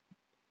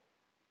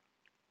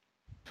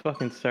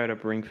Fucking start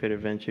up Ring Fit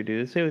Adventure, dude.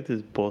 Let's see what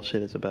this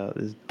bullshit is about.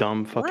 This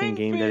dumb fucking Ring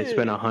game that I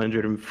spent Fit!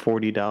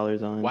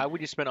 $140 on. Why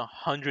would you spend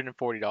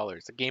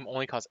 $140? The game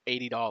only costs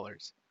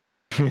 $80.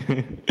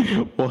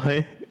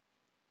 What?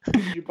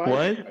 You buy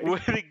What? it,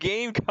 right? The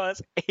game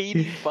costs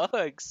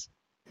 $80.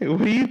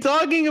 What are you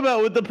talking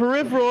about? With the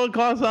peripheral, it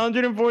costs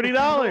 $140.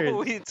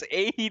 No, it's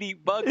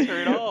 $80 for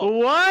it all.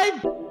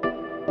 What?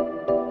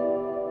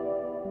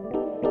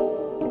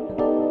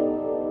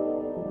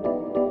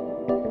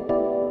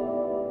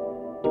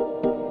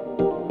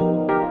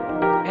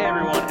 Hey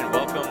everyone, and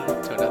welcome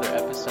to another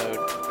episode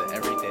of the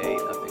Everyday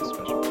Nothing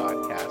Special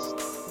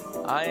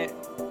podcast.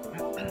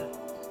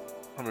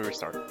 Let me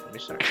restart.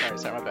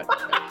 Sorry, my bad.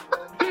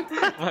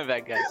 My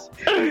bad, guys.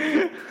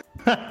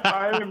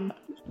 Let me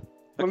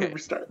Okay.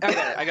 restart.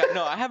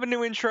 I have a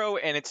new intro,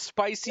 and it's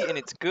spicy, and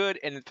it's good,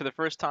 and for the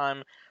first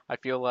time, I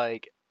feel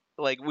like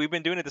we've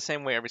been doing it the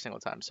same way every single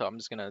time, so I'm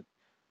just gonna...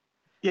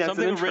 Yeah, it's an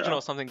something intro.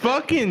 original, something good.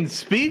 Fucking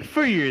speak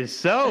for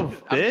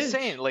yourself, I'm bitch. just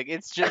saying,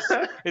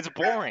 it's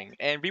boring,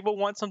 and people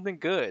want something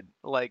good,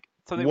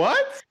 so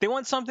What? they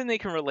want something they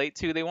can relate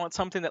to. They want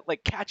something that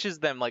catches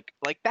them, like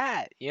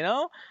that, you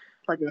know,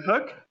 Like a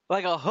hook?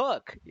 like a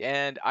hook.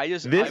 And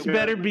This I-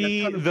 better like a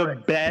be ton of the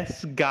bricks.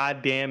 best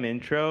goddamn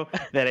intro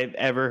that I've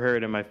ever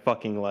heard in my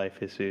fucking life,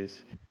 Jesus.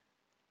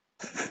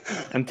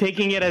 I'm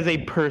taking it as a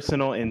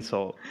personal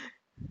insult.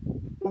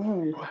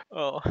 Ooh.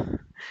 Oh,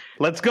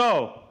 Let's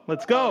go.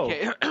 Let's go.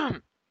 okay.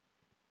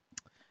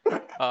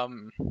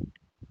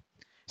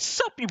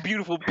 Sup, you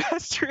beautiful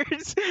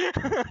bastards.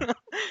 I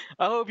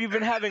hope you've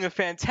been having a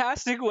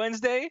fantastic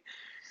Wednesday,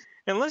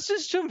 and let's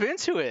just jump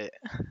into it.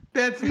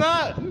 That's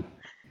not.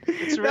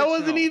 It's That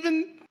wasn't original.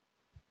 even.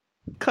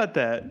 Cut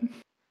that.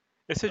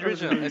 It's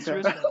original. It's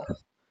original.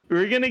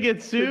 We're gonna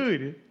get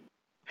sued.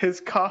 His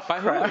cough By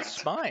who?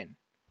 It's cracked. mine.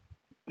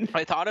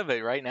 I thought of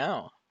it right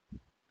now.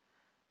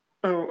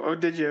 Oh,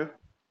 did you?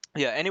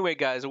 Yeah, anyway,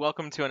 guys,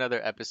 welcome to another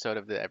episode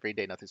of the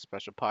Everyday Nothing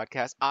Special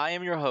podcast. I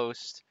am your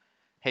host,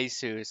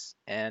 Jesus,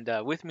 and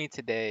with me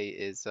today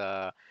is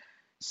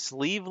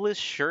sleeveless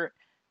shirt,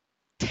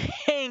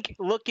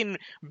 tank-looking,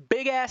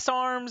 big-ass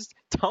arms,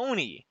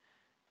 Tony.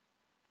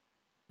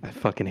 I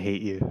fucking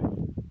hate you.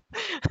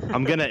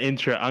 I'm gonna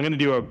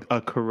do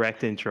a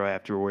correct intro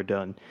after we're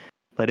done.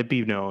 Let it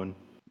be known.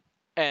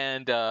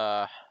 And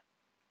Mr.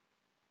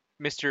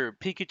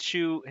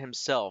 Pikachu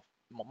himself,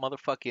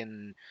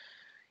 motherfucking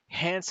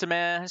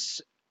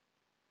handsome-ass,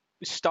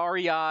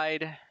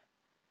 starry-eyed,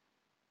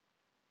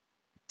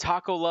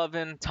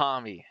 taco-loving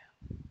Tommy.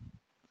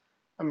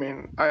 I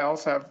mean, I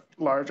also have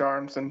large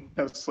arms and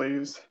no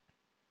sleeves.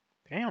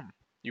 Damn,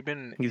 you've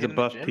been He's a hitting the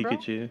buff gym, bro?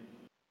 Pikachu.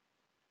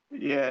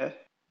 Yeah,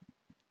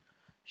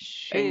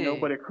 Shit. ain't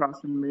nobody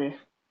crossing me.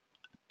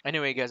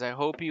 Anyway, guys, I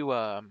hope you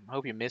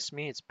missed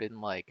me. It's been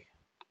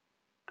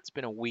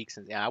a week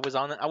since I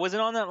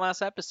wasn't on that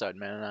last episode,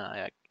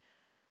 man.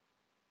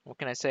 What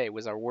can I say? It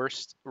was our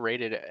worst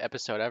rated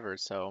episode ever.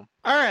 So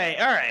All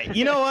right.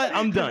 You know what?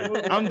 I'm done.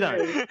 I'm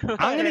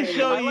gonna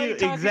show I like you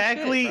talking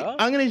exactly. shit, bro.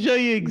 I'm gonna show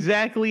you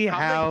exactly I'm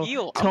the how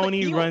heel. I'm the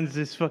Tony heel. runs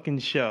this fucking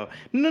show.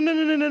 No.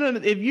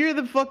 If you're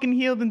the fucking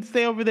heel, then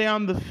stay over there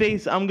on the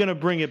face. I'm gonna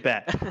bring it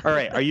back. All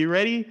right. Are you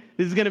ready?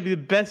 This is gonna be the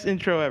best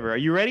intro ever. Are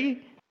you ready?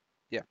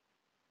 Yeah.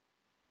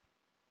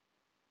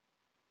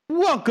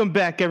 Welcome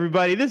back,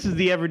 everybody. This is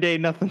the Everyday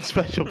Nothing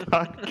Special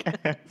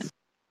podcast.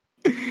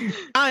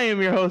 I am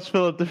your host,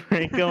 Philip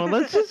DeFranco, and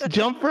let's just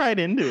jump right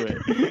into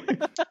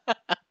it.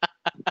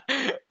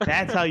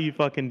 That's how you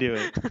fucking do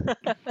it.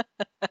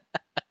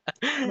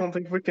 I don't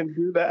think we can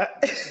do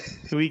that.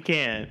 We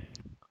can't.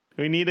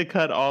 We need to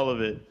cut all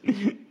of it.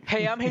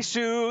 hey, I'm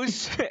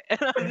Jesus, and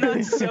I'm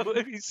not so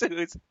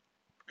Jesus.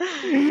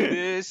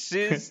 This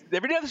is the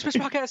Everyday Nothing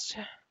Special podcast.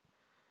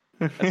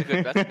 That's a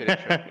good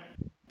intro.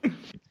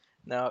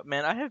 Now,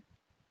 man, I have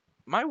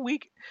my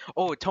week.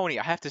 Oh, Tony,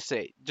 I have to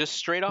say, just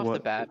straight off the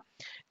What? bat,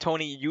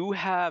 Tony, you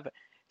have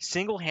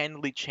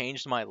single-handedly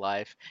changed my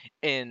life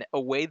in a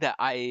way that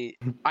I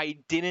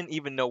didn't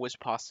even know was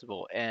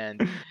possible,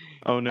 and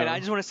Oh no. and I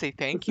just want to say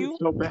thank This is you.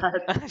 so bad.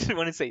 I just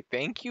want to say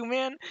thank you,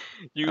 man.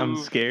 I'm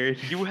scared.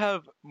 You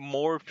have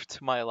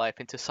morphed my life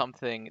into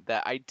something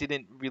that I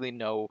didn't really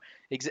know.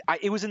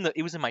 It was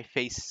in my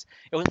face.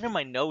 It wasn't in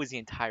my nose the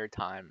entire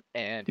time,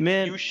 and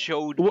Man, you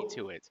showed me wh-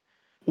 to it.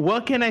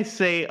 What can I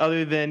say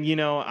other than,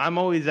 I'm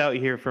always out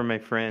here for my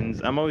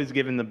friends. I'm always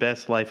giving the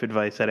best life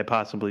advice that I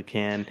possibly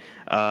can.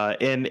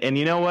 And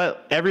you know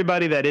what?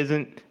 Everybody that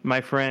isn't my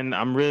friend,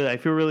 I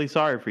feel really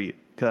sorry for you.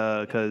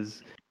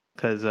 Cause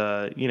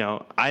I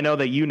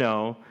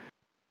know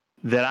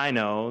that I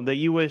know that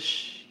you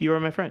wish you were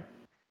my friend.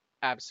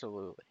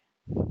 Absolutely.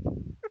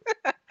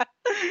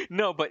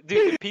 No, but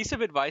dude, the piece of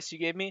advice you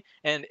gave me,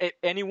 and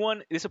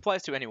this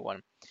applies to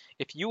anyone.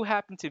 If you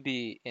happen to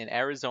be in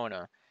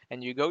Arizona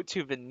and you go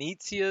to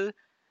Venezia's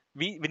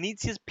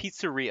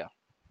Pizzeria,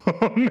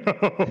 Oh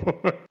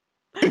no.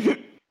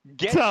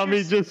 get Tommy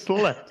yours- just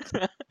left.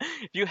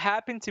 if you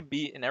happen to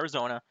be in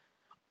Arizona,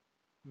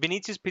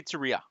 Venetia's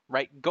Pizzeria,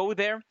 right? Go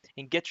there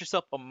and get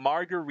yourself a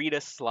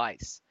margarita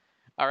slice.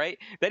 All right,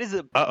 that is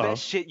the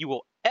best shit you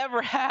will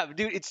ever have,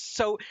 dude. It's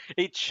so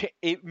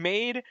it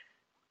made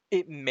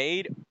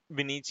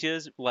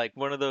Venetia's like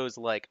one of those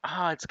like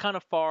it's kind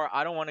of far.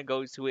 I don't want to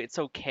go to it. It's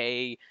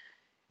okay.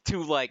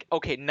 To like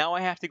okay, now I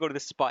have to go to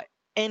this spot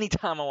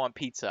anytime I want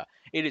pizza.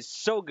 It is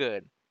so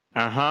good.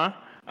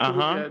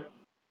 Good.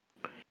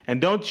 And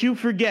don't you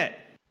forget,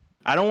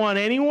 I don't want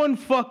anyone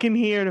fucking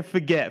here to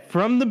forget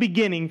from the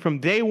beginning, from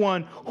day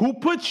one, who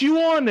put you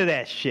onto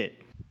that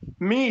shit.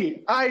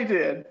 Me, I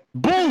did.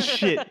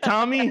 Bullshit,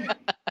 Tommy.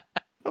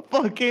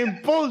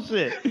 Fucking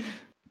bullshit.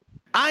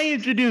 I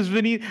introduced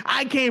Venetia.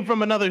 I came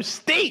from another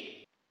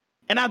state,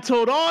 and I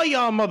told all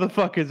y'all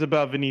motherfuckers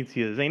about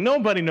Venetia's. Ain't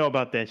nobody know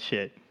about that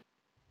shit.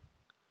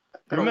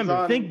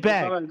 Remember, think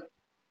back.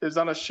 It was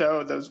on a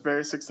show that was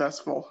very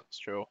successful. It's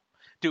true.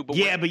 Dude, but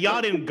but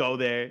y'all didn't go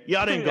there.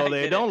 Y'all didn't go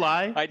there. Don't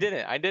lie. I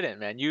didn't,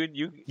 man.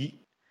 You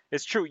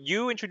it's true.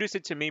 You introduced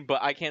it to me,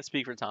 but I can't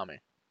speak for Tommy.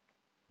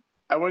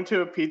 I went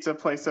to a pizza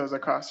place that was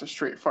across the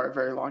street for a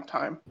very long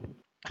time.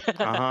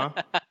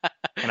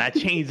 And I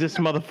changed this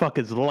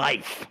motherfucker's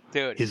life.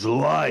 Dude. His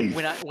life.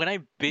 When I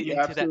bit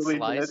into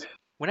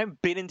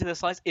that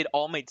slice, it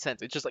all made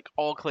sense. It just like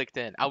all clicked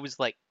in. I was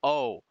like,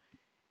 oh,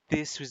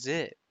 this was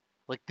it.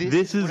 Like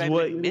this is what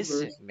I've been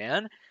missing,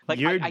 man.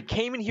 Like I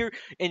came in here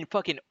and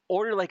fucking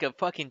ordered like a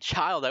fucking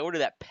child. I ordered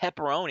that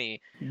pepperoni.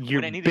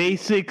 Your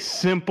basic,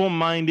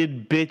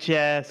 simple-minded bitch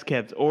ass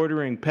kept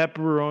ordering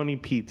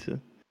pepperoni pizza.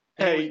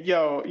 Hey,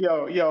 yo,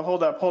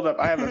 hold up.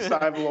 I have a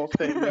side little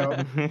thing, yo.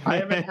 I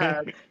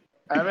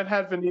haven't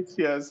had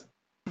Venetia's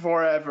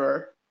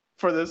forever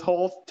for this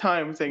whole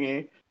time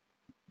thingy.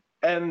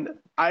 And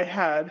I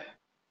had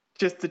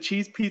just the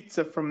cheese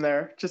pizza from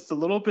there just a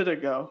little bit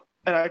ago.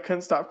 And I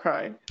couldn't stop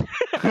crying.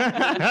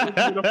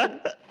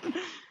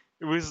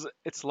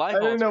 It's live. I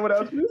didn't know what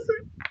I was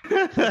missing.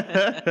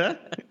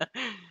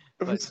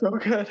 It was so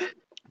good.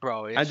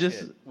 Bro, it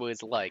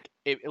was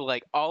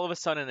like all of a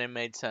sudden it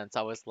made sense.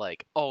 I was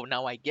like, oh,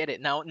 now I get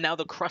it. Now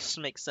the crust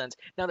makes sense.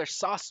 Now their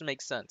sauce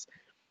makes sense.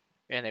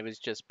 And it was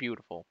just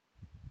beautiful.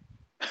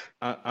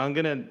 I'm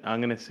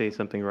gonna say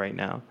something right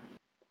now.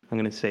 I'm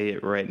gonna say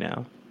it right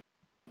now.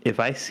 If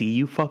I see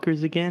you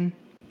fuckers again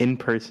in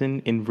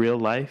person in real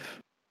life,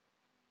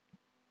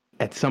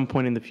 at some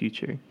point in the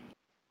future,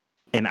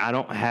 and I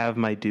don't have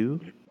my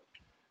due,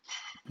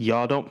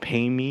 y'all don't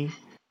pay me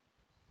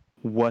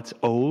what's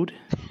owed,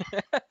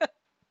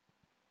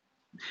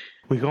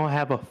 we're gonna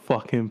have a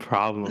fucking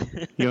problem.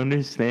 You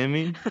understand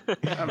me?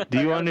 Do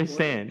you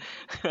understand?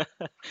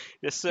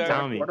 Yes, sir.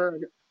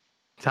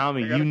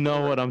 Tommy, you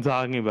know what I'm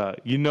talking about.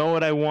 You know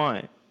what I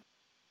want.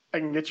 I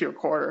can get you a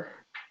quarter.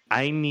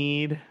 I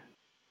need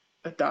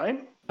a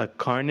dime? A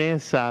carne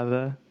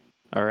asada,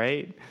 all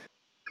right?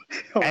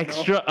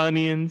 Extra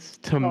onions,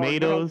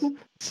 tomatoes,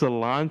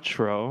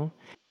 cilantro,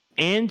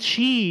 and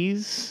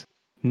cheese.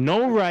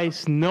 No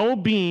rice, no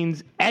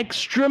beans,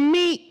 extra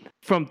meat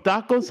from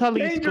Tacos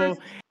Jalisco.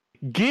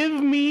 Give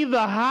me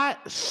the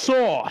hot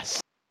sauce.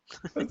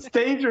 It's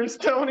dangerous,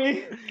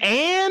 Tony.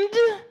 And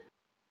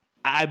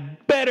I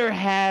better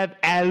have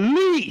at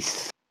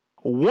least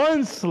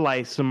one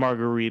slice of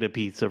margarita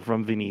pizza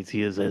from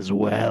Venetia's as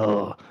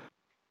well.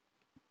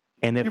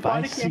 And if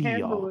I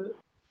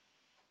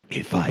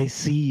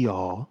see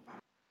y'all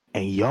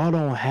and y'all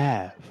don't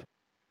have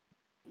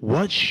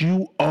what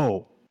you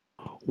owe,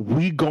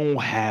 we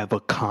gonna have a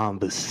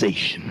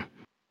conversation.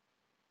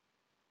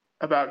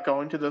 About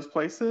going to those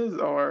places,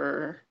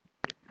 or?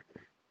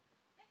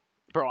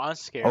 Bro, I'm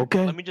scared.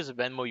 Okay. Let me just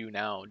Venmo you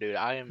now, dude.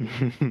 I'm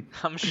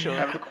sure.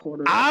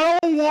 I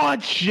don't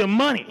want your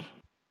money.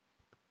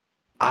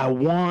 I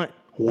want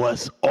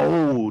what's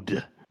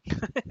owed.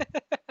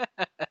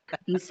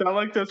 You sound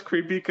like those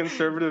creepy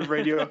conservative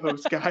radio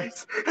host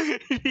guys.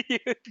 You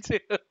do.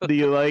 Do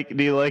you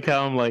like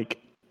how I'm like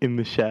in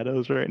the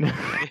shadows right now?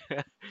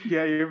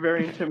 Yeah, you're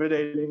very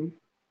intimidating.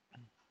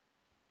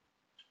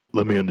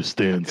 Let me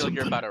understand I feel something. Like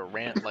you're about to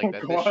rant like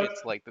that. This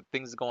shit's like the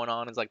things going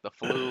on is like the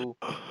flu.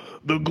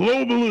 The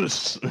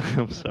globalists.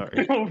 I'm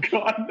sorry. Oh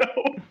God,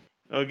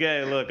 no.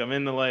 Okay, look, I'm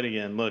in the light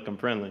again. Look, I'm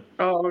friendly.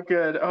 Oh,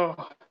 good. Oh,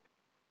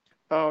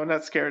 I'm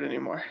not scared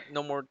anymore.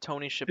 No more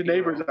Tony The Shapiro.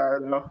 neighbors are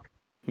though.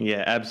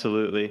 Yeah,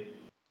 absolutely.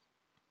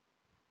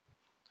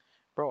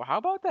 Bro, how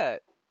about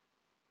that?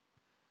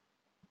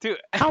 Dude.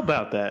 How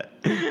about that?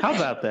 How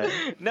about that?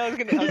 No, I was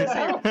gonna say.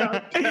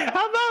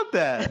 How about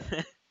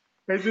that?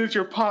 Jesus,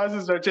 your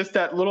pauses are just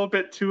that little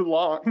bit too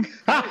long.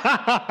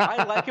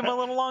 I like him a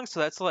little long, so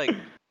that's like,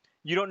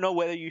 you don't know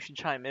whether you should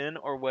chime in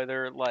or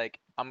whether like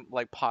I'm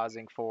like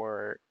pausing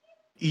for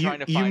trying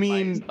to find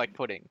my like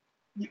footing.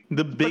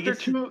 The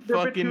biggest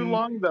they're too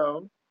long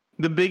though.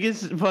 The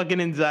biggest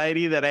fucking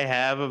anxiety that I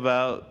have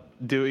about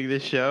doing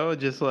this show,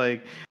 just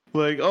like,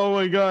 oh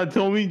my God,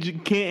 Tommy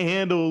can't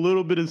handle a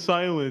little bit of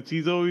silence.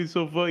 He's always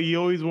so funny. He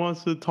always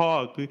wants to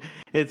talk.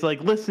 It's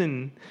like,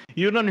 listen,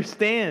 you don't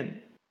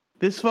understand.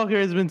 This fucker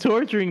has been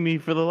torturing me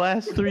for the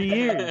last 3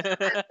 years.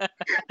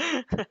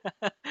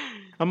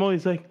 I'm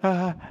always like,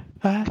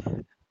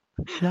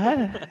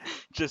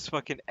 just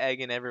fucking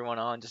egging everyone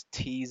on, just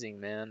teasing,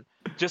 man.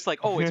 Just like,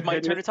 oh, it's my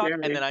It turn to is talk,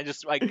 scary. and then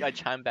I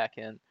chime back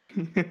in.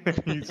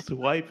 You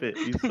swipe it.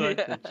 You swipe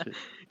Yeah. that shit.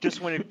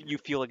 Just when you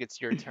feel like it's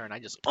your turn, I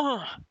just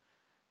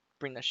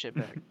bring that shit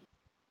back.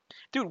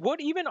 Dude, what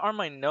even are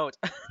my notes?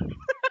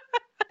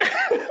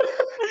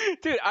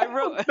 Dude, I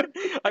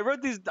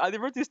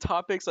wrote these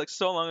topics like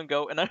so long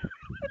ago, and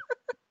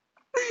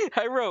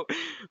I wrote,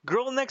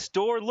 "Girl next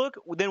door, look,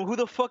 then who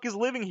the fuck is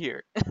living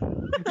here?"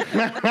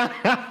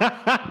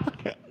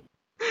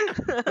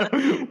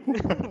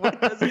 What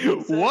doesn't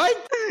make sense?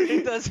 What?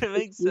 It doesn't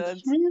make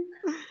sense.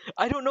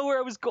 I don't know where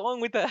I was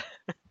going with that.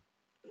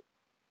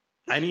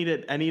 I need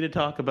to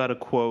talk about a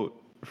quote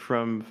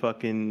from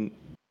fucking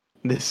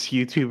this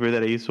YouTuber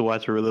that I used to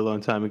watch a really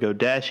long time ago,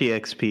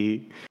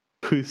 DashyXP,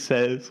 who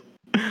says,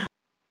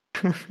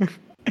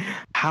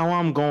 "How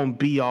I'm gonna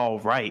be all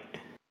right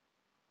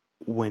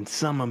when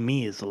some of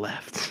me is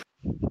left."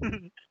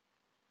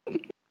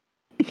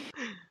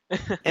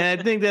 And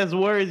I think that's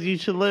words you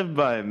should live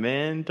by,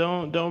 man.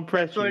 Don't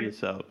pressure like-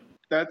 yourself.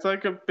 That's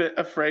like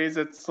a phrase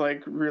that's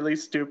like really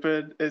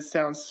stupid. It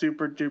sounds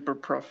super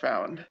duper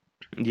profound.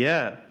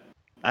 Yeah,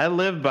 I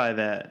live by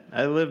that.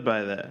 I live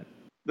by that.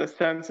 The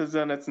sense is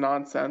in its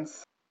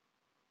nonsense.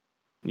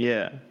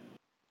 Yeah.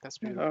 That's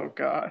beautiful. Oh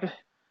God.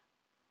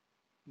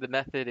 The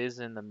method is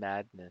in the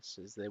madness,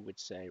 as they would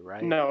say,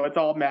 right? No, it's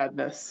all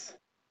madness.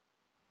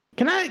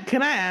 Can I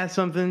ask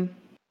something?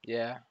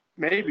 Yeah.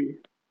 Maybe.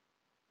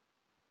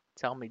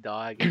 Tell me,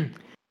 dog.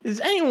 Is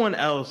anyone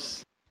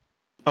else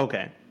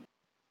okay?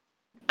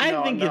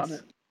 No,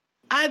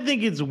 I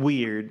think it's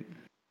weird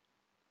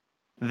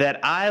that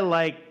I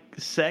like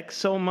sex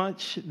so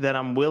much that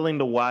I'm willing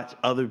to watch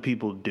other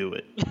people do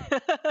it.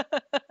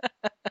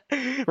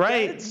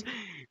 Right? That's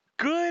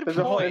good There's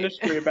a whole point.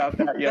 industry about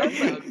that, yeah.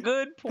 That's a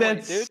good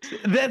point, dude.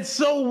 That's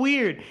so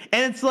weird.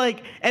 And it's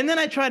like, and then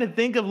I try to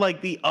think of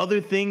like the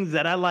other things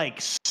that I like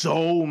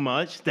so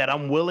much that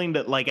I'm willing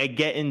to like, I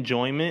get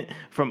enjoyment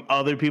from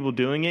other people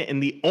doing it.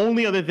 And the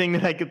only other thing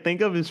that I could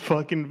think of is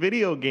fucking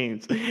video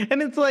games. And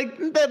it's like,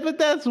 but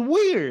that's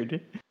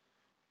weird.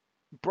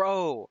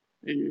 Bro,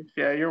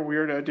 Yeah, you're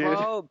weirdo, dude.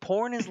 bro,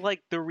 porn is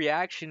like the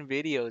reaction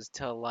videos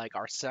to like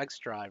our sex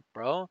drive,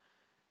 bro.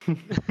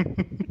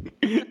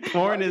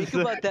 Porn is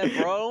Think about that,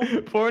 bro.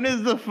 Porn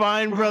is the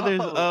Fine Brothers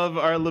Bro. of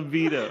our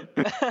libido.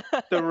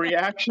 The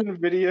reaction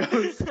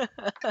videos.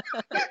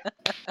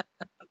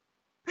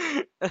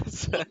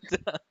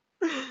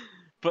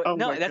 But Oh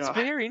no, my that's God.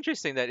 very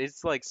interesting that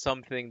it's like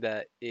something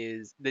that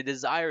is the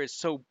desire is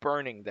so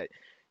burning that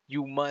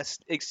you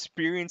must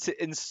experience it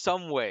in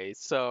some way.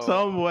 So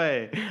Some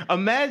way.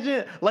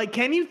 Imagine, like,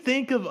 can you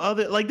think of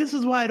other, like, this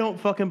is why I don't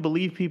fucking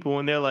believe people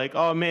when they're like,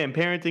 oh man,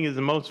 parenting is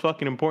the most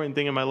fucking important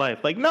thing in my life.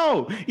 Like,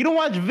 no, you don't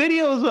watch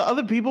videos of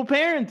other people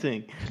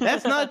parenting.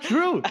 That's not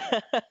true.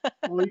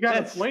 Well, you got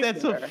That's a point a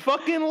there.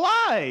 fucking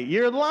lie.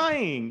 You're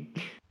lying.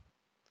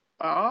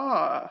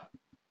 Ah.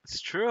 it's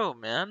true,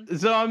 man.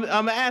 So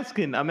I'm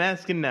asking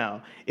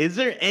now, is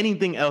there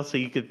anything else that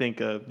you could think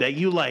of that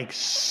you like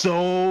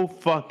so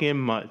fucking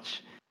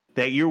much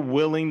that you're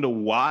willing to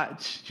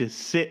watch, just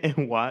sit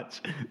and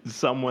watch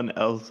someone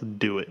else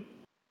do it?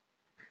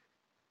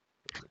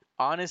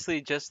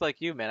 Honestly, just like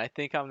you, man. I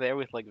think I'm there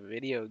with like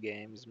video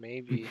games,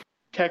 maybe.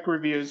 Tech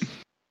reviews.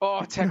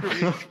 Oh, tech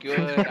reviews is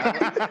good.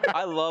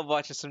 I love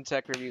watching some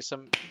tech reviews.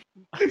 Some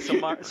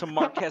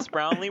Marquez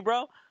Brownlee,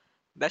 bro.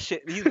 That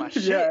shit, he's my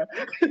shit. Yeah.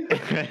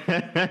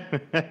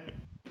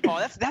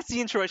 Oh, that's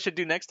the intro I should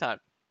do next time.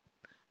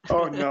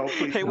 Oh no,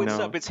 please. Hey, what's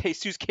No. up? It's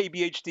Jesus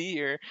KBHD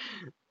here.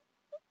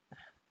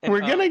 And,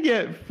 We're gonna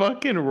get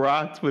fucking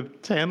rocked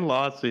with 10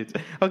 lawsuits.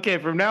 Okay,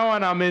 from now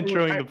on, I'm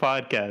introing the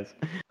podcast.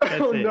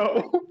 That's Oh it.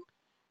 no.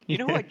 You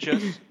know who I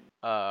just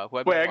who I've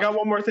been Wait, I got watching?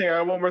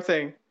 one more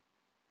thing.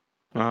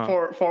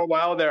 Uh-huh. For a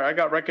while there, I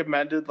got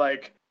recommended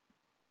like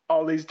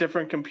all these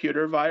different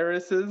computer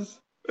viruses.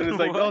 And it's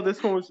like, What? oh,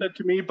 this one was sent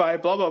to me by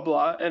blah blah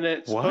blah, and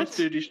it's What? supposed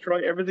to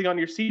destroy everything on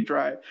your C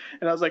drive.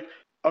 And I was like,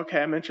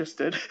 okay, I'm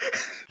interested.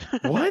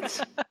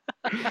 What?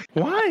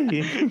 Why?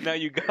 Now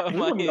you got I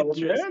my don't know,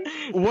 interest.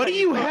 man. What do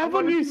you have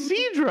on your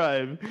C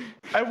drive?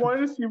 I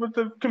wanted to see what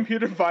the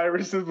computer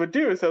viruses would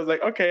do, so I was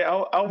like, okay,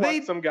 I'll They-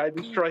 watch some guy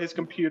destroy his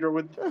computer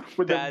with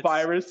a That's-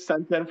 virus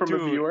sent in from a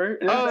dude, viewer.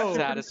 And oh, that's pretty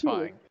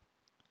satisfying. cool.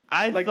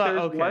 I Like, thought,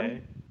 there's okay.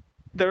 one-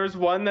 There was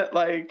one that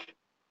like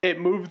it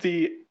moved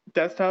the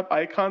desktop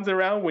icons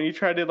around when you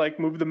try to like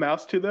move the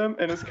mouse to them,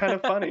 and it's kind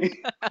of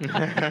funny.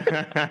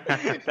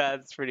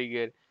 That's pretty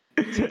good.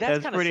 See,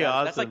 That's kinda pretty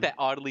sad. That's like awesome. that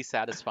oddly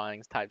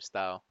satisfying type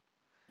style.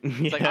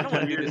 It's like I don't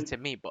want to do this to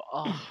me, but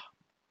oh,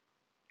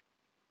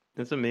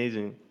 That's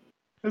amazing.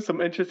 There's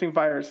some interesting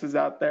viruses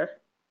out there.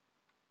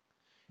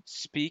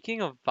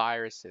 speaking of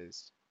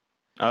viruses,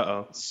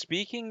 Uh-oh.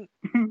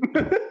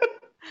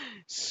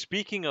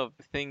 speaking of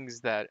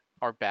things that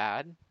are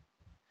bad,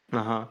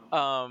 Uh-huh.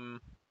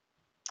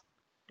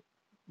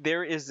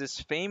 there is this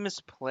famous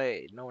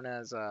play known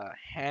as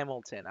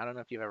Hamilton. I don't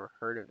know if you've ever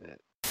heard of it.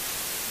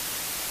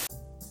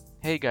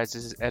 Hey guys,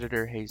 this is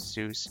editor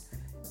Jesus,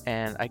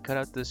 and I cut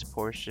out this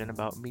portion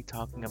about me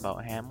talking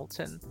about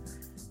Hamilton.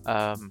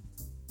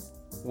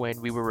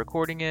 when we were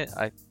recording it,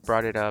 I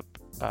brought it up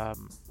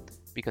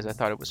because I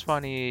thought it was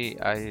funny.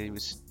 I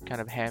was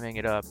kind of hamming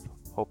it up,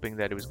 hoping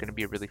that it was going to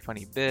be a really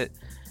funny bit.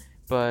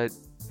 But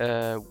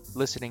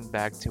listening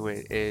back to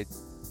it, it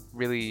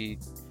really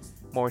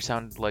more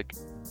sounded like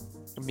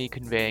me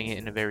conveying it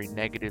in a very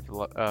negative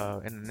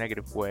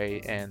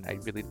way, and I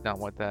really did not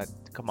want that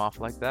to come off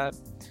like that,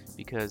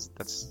 because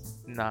that's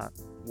not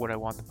what I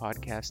want the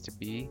podcast to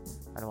be.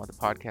 I don't want the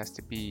podcast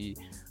to be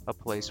a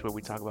place where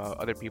we talk about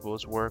other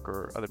people's work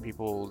or other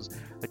people's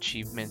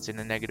achievements in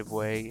a negative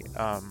way.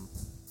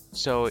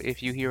 So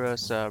if you hear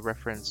us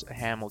reference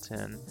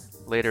Hamilton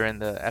later in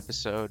the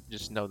episode,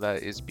 just know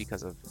that is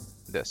because of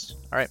this.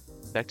 All right,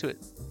 back to it.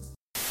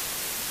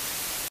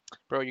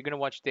 Bro, you're gonna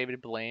watch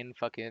David Blaine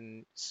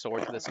fucking soar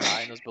to the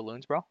sky in those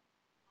balloons, bro?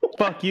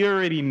 Fuck, you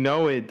already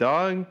know it,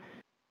 dog.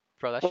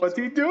 Bro, what's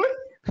he doing?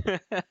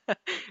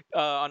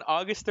 On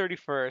August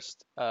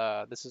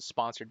 31st, this is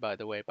sponsored, by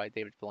the way, by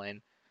David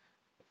Blaine.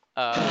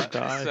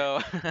 So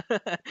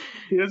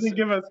he doesn't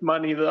give us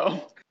money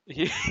though.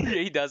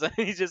 He doesn't.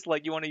 He's just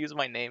like, you want to use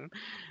my name?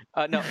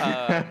 No.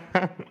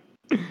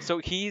 So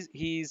he's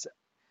you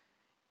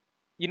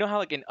know how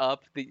like in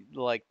Up,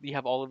 like you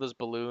have all of those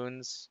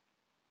balloons,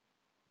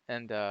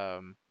 and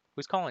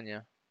who's calling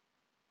you?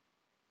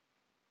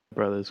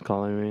 Brother's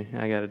calling me.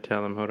 I gotta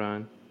tell him. Hold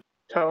on.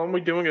 Tell him we're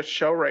doing a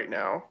show right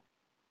now.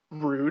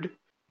 Rude.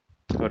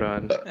 Hold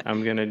on.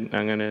 I'm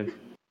gonna.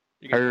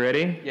 Are you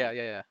ready?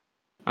 Yeah.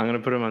 I'm gonna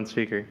put him on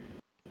speaker.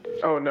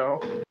 Oh no.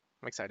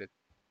 I'm excited.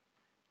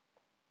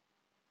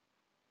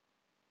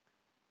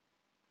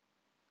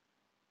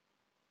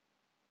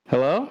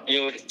 Hello?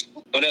 Yo,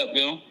 what up,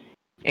 yo?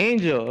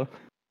 Angel.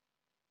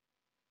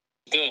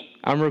 Good.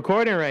 I'm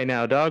recording right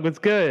now, dog. What's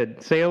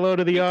good? Say hello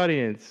to the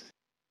audience.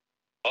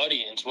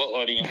 Audience? What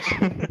audience?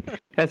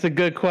 That's a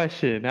good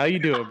question. How you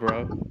doing,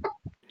 bro? What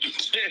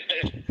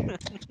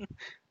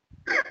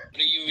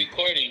are you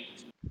recording?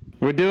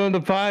 We're doing the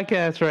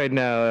podcast right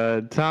now.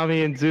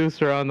 Tommy and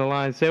Zeus are on the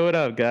line. Say what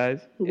up,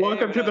 guys.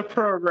 Welcome to the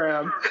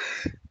program.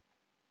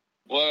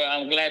 Well,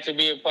 I'm glad to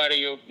be a part of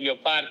your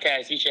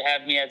podcast. You should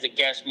have me as a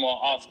guest more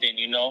often,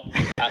 you know?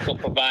 I could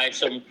provide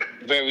some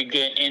very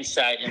good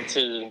insight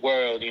into the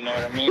world, you know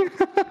what I mean?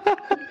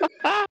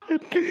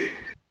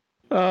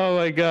 Oh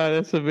my god,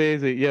 that's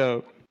amazing.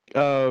 Yo,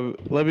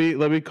 let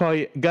me call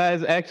you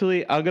guys.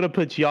 Actually, I'm gonna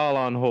put y'all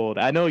on hold.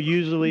 I know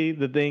usually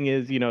the thing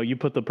is, you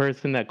put the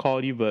person that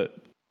called you, but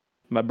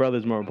my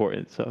brother's more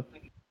important, so.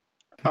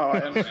 Oh, I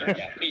understand.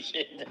 I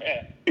appreciate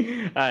that.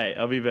 All right,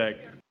 I'll be back.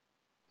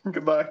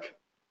 Good luck.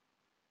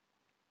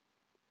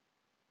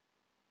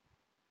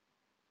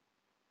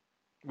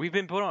 We've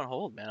been put on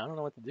hold, man. I don't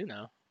know what to do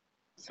now.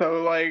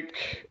 So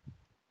like,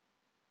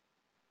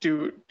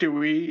 can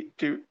we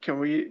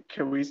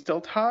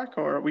still talk,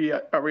 or are we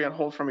on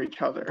hold from each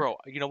other? Bro,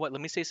 you know what?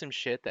 Let me say some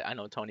shit that I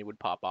know Tony would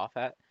pop off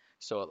at.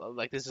 So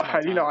like, this is my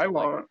How do you know time I to,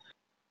 like- won't?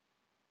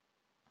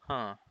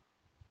 Huh?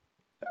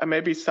 I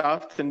may be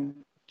soft and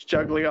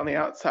juggly on the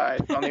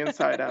outside. On the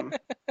inside, I'm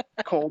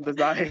cold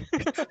as ice.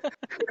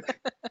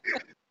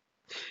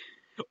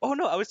 Oh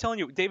no, I was telling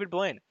you, David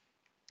Blaine.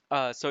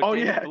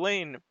 David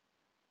Blaine.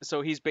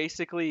 So he's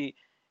basically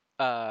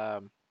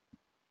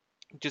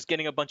just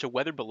getting a bunch of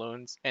weather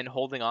balloons and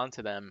holding on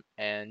to them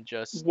and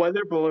just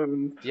Weather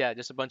balloons. yeah,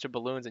 just a bunch of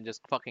balloons and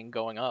just fucking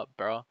going up,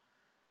 bro.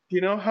 Do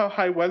you know how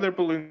high weather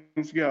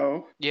balloons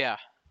go? Yeah,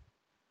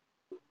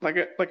 Like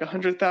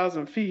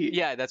 100,000 feet.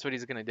 yeah, that's what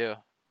he's gonna do.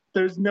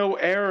 There's no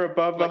air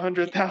above Like,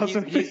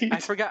 100,000 feet. I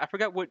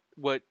forgot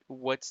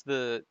what's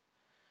the.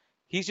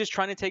 He's just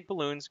trying to take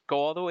balloons, go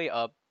all the way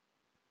up,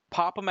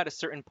 pop them at a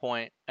certain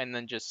point, and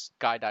then just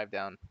skydive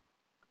down.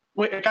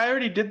 Wait, a guy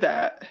already did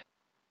that.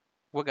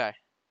 What guy?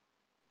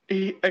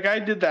 A guy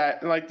did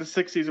that in like the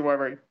 60s or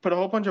whatever. He put a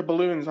whole bunch of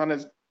balloons on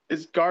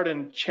his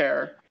garden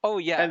chair. Oh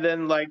yeah. And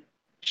then like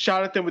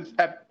shot at them with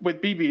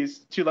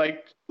BBs to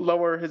like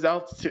lower his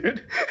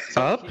altitude.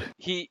 Up?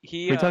 He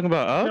We're talking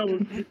about up?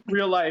 No,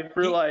 real life.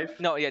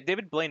 No, yeah,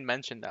 David Blaine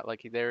mentioned that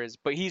like there is,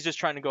 but he's just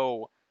trying to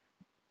go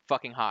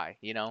fucking high,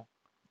 you know.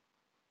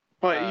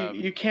 But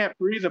you can't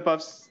breathe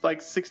above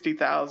like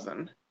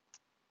 60,000.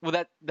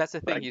 Well, that's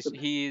the thing. Like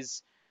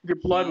He's your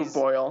blood would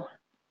boil.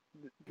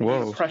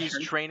 Whoa. He's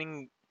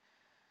training.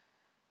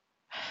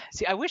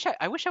 See, I wish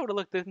I would have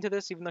looked into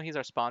this, even though he's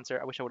our sponsor.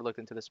 I wish I would have looked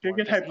into this more.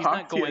 You get He's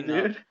not hypoxia, going.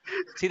 dude.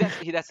 See,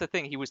 that's the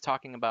thing. He was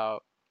talking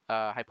about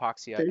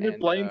hypoxia. David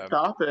Blaine,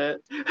 stop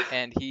it.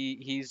 And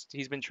he's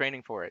been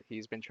training for it.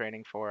 He's been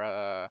training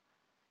for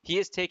he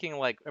is taking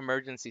like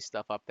emergency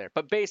stuff up there.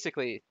 But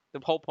basically, the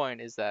whole point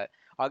is that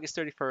August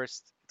 31st,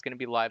 it's gonna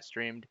be live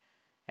streamed,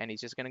 and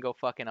he's just gonna go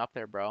fucking up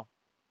there, bro.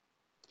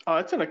 Oh,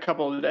 it's in a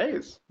couple of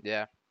days.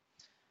 Yeah.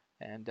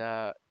 And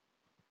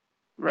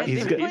Right.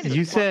 David Blaine is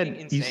You fucking said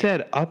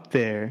insane. up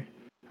there.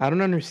 I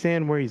don't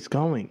understand where he's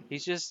going.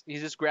 He's just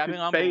grabbing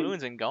His on face.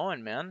 balloons and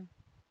going, man.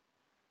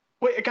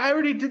 Wait, a guy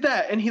already did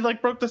that, and he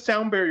like broke the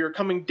sound barrier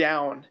coming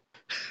down.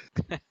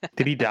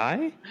 Did he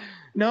die?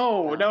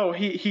 No,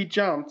 he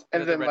jumped,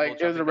 and It was a then Red like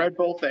Bull it was a jumping Red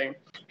Bull thing.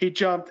 He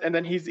jumped, and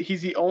then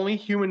he's the only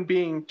human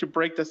being to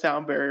break the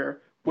sound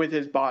barrier with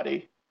his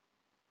body.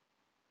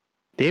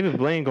 David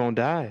Blaine gonna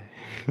die.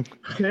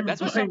 David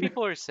That's what some Blaine,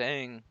 people are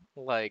saying.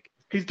 Like,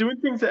 he's doing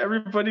things that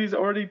everybody's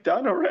already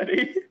done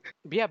already.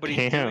 yeah, but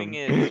he's doing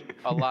Damn. it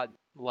a lot,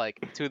 like,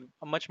 to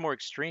a much more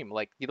extreme.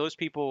 Like, those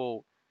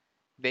people,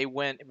 they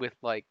went with,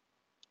 like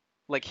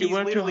He he's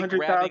went to literally 100,000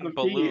 grabbing feet.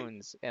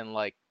 balloons and,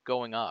 like,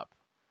 going up.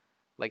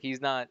 Like, he's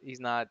not,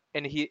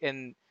 and he's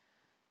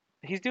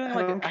doing, I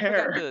like, don't I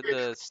forgot care.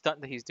 the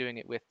stunt that he's doing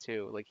it with,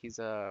 too. Like, he's,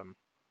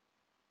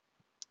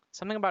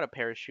 something about a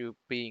parachute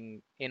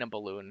being in a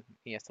balloon.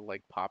 He has to,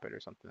 like, pop it or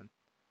something.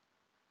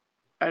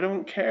 I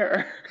don't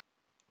care.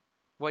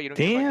 What, you don't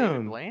care about David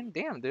Damn. Blaine?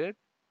 Damn, dude.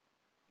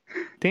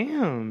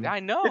 Damn. I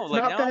know. It's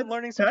Like, not now that I'm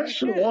learning some new shit.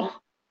 special.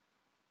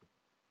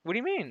 What do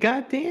you mean?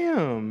 God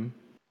damn.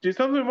 Do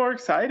something more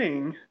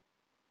exciting.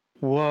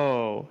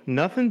 Whoa.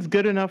 Nothing's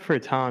good enough for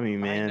Tommy, I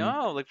man.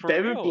 know, like, for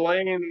David real.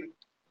 Blaine.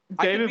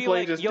 I could David be Blaine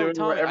like, just yo, doing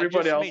Tommy, what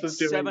everybody I else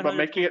just is made doing, but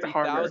making it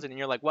harder. 750,000, and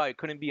you're like, wow, it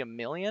couldn't be $1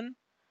 million?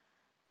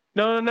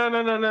 No.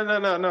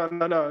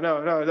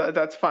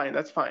 That's fine.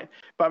 That's fine.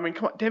 But I mean,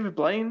 come on, David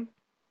Blaine,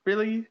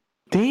 really?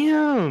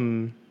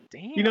 Damn.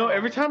 Damn. You know,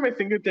 every time I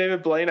think of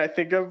David Blaine, I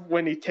think of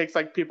when he takes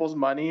like people's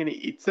money and he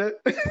eats it.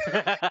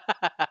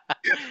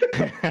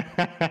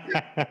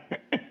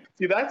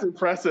 See, that's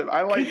impressive.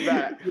 I like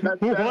that.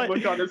 That What?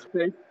 look on his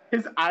face.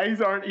 His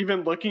eyes aren't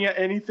even looking at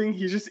anything.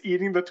 He's just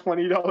eating the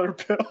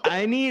 $20 bill.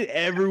 I need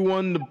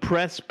everyone to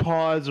press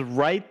pause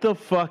right the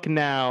fuck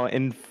now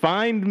and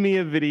find me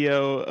a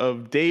video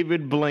of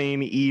David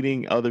Blaine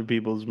eating other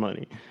people's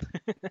money.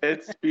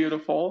 It's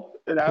beautiful.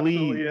 It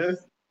absolutely Please.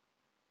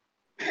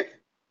 is.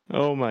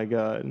 Oh my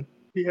god.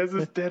 He has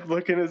this dead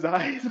look in his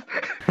eyes.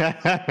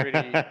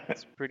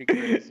 It's pretty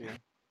crazy.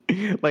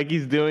 Like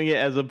he's doing it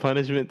as a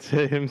punishment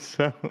to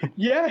himself.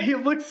 Yeah, he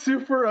looks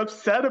super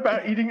upset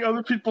about eating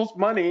other people's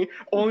money,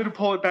 only to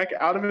pull it back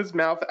out of his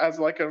mouth as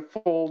like a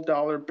full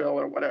dollar bill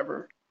or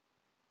whatever.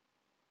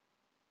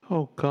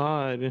 Oh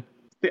god.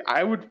 See,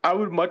 I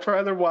would much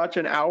rather watch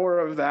an hour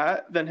of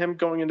that than him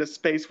going into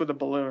space with a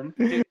balloon.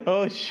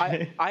 Oh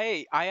shit.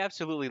 I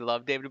absolutely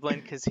love David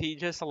Blaine because he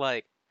just,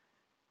 like,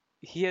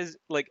 he has,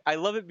 like, I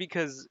love it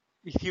because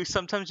he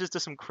sometimes just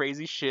does some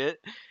crazy shit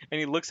and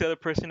he looks the other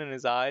person in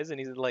his eyes and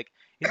he's like,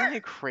 isn't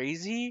it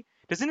crazy?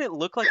 Doesn't it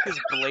look like this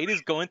blade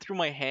is going through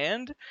my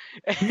hand?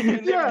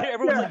 And Yeah,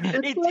 everyone's yeah,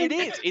 like, it's like- it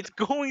is. It's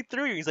going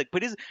through you. He's like,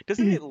 but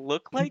doesn't it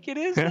look like it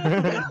is?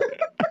 though?"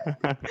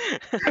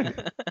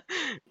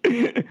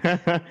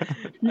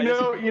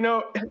 You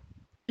know,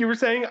 you were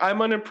saying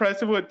I'm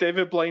unimpressed with what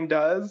David Blaine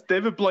does.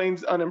 David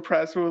Blaine's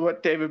unimpressed with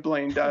what David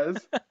Blaine does.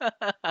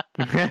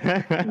 He has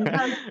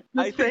the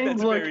I think same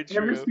that's look very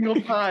every true.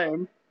 single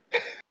time.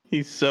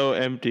 He's so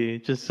empty,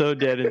 just so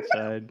dead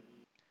inside.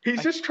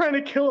 He's just trying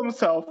to kill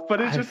himself, but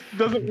it just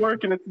doesn't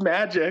work, and it's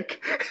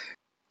magic.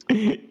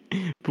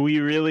 We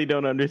really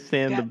don't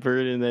understand the That-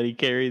 burden that he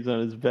carries on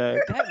his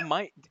back. That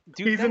might,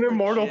 dude. He's that an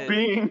immortal legit-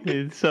 being.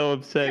 It's so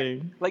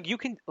upsetting. Like, you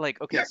can, like,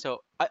 okay, so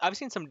I've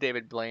seen some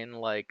David Blaine,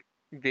 like,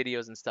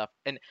 videos and stuff,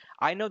 and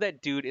I know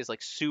that dude is,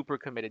 like, super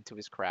committed to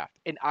his craft,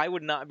 and I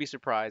would not be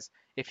surprised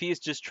if he is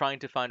just trying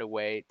to find a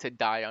way to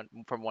die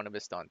from one of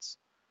his stunts.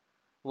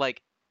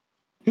 Like,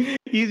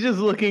 He's just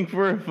looking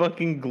for a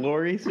fucking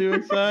glory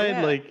suicide.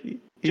 Yeah. Like he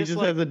Just just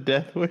like- has a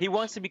death wish. he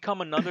wants to become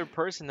another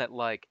person that,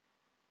 like,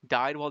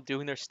 died while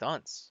doing their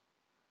stunts.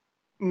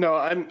 No,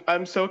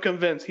 I'm so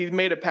convinced he's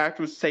made a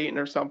pact with Satan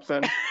or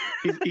something.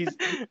 He's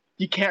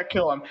you can't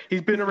kill him.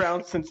 He's been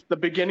around since the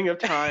beginning of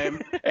time,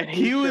 and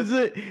He was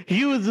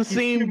the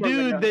same human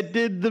dude enough. that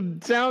did the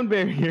sound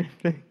barrier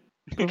thing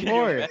Can you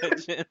before.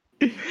 imagine?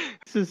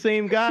 It's the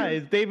same guy.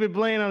 It's David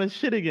Blaine on his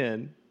shit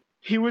again.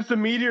 He was the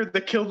meteor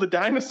that killed the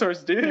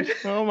dinosaurs, dude.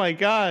 Oh my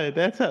god,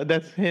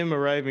 that's him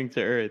arriving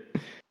to Earth.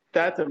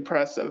 That's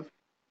impressive.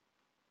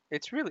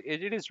 It's really,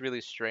 it is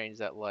really strange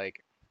that,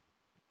 like,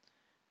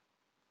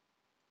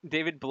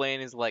 David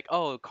Blaine is like,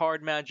 oh,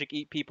 card magic,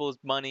 eat people's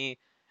money,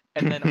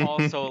 and then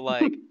also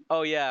like,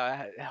 oh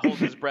yeah, hold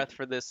his breath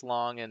for this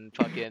long and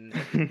fucking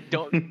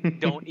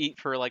don't eat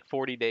for like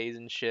 40 days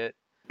and shit.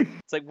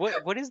 It's like,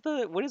 what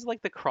is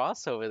like the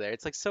crossover there?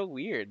 It's like so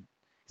weird.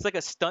 It's like a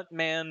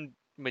stuntman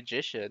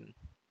magician.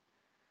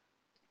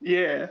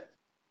 Yeah.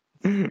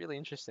 It's really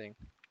interesting.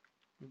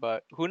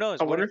 But who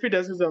knows? I wonder if he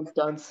does his own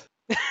stunts.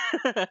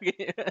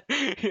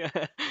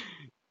 Yeah.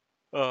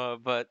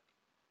 But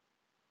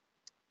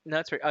no,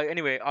 that's right.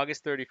 Anyway,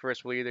 August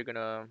 31st, we're either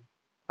gonna.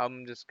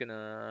 I'm just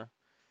gonna.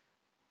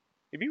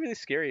 It'd be really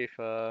scary if.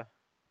 No.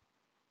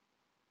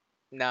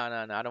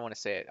 I don't want to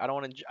say it. I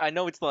don't want to. I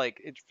know it's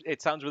like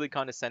it sounds really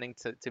condescending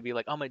to be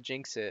like I'm gonna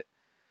jinx it,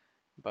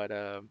 but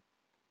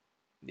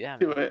yeah.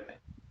 Do Man, it.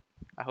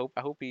 I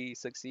hope he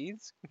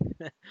succeeds,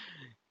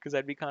 because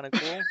that'd be kind of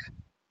cool.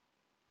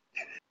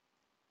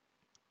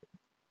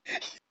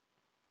 Did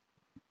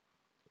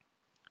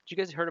you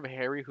guys heard of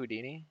Harry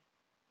Houdini?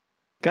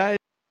 Guys,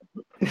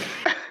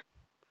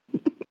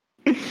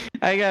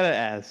 I gotta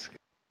ask.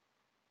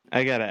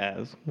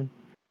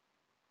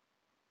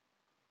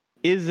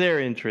 Is there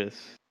interest,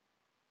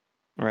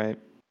 right,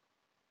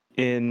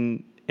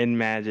 in in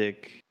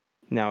magic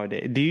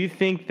nowadays? Do you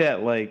think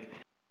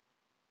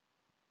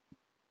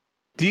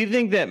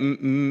that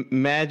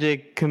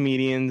magic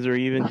comedians or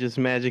even just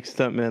magic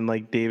stuntmen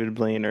like David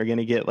Blaine are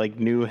gonna get like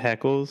new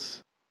heckles?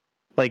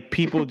 Like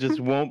people just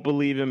won't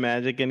believe in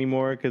magic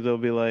anymore because they'll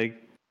be like,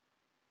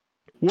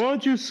 "Why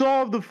don't you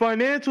solve the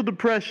financial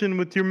depression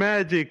with your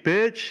magic,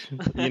 bitch?"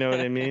 You know what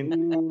I mean?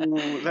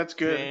 Ooh, that's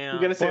good. Damn.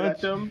 You gonna say What?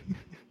 that to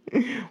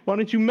him? Why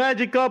don't you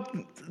magic up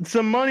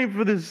some money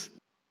for the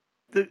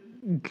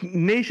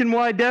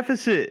nationwide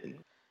deficit?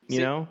 You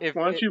See, know?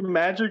 Why don't you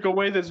magic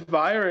away this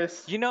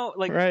virus? You know,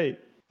 like Right.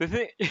 the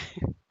thing.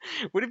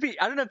 Would it be?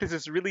 I don't know if this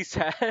is really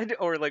sad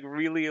or like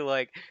really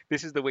like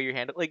this is the way you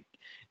handle. Like,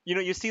 you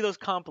know, you see those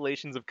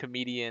compilations of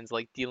comedians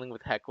like dealing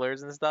with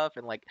hecklers and stuff,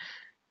 and like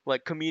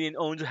comedian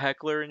owns a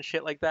heckler and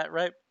shit like that,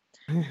 right?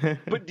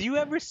 But do you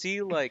ever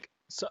see like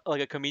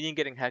like a comedian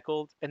getting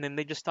heckled and then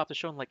they just stop the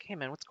show and like, hey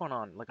man, what's going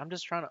on? Like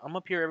I'm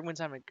up here, everyone's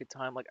having a good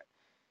time. Like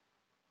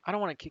I don't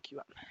want to kick you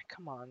out.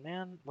 Come on,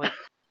 man. Like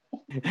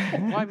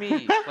why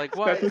me? Like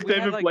why? That's what we had,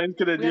 David like, Blaine's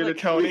gonna we had, do to like,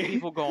 three Tony.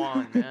 people go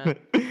on, man.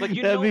 Like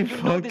you That'd know, be you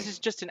know fucked. this is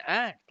just an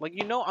act. Like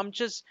you know,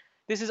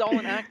 this is all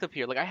an act up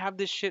here. Like I have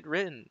this shit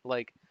written.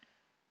 Like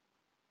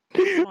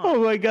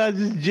Oh my god,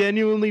 just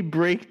genuinely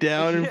break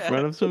down in Yeah.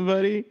 front of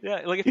somebody?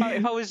 yeah, like if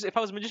I was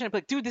a magician, I'd be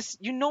like, dude, this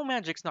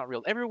magic's not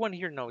real. Everyone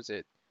here knows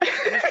it. I'm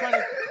just trying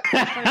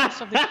to do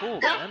something cool,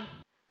 man.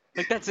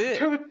 Like that's it.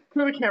 Turn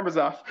the cameras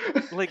off.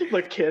 Like-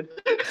 Look, kid.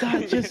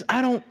 God,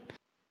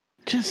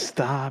 just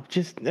stop.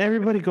 Just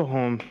everybody go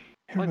home.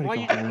 Like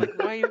Everybody go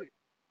home.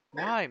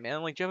 why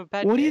man? Like do you have a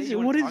bad What day? is- You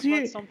wanna what is talk about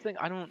your- something?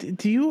 I don't.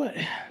 Do you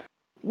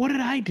what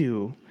did I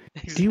do?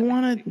 Do you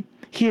want to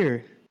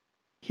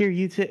here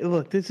you say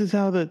look, this is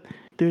how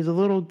there's a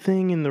little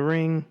thing in the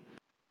ring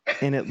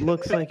and it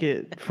looks like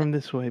it from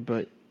this way,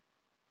 but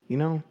you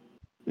know,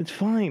 it's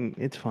fine.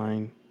 It's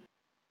fine.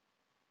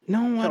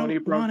 No, I Tony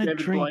don't broke want to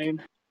David drink.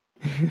 Blaine.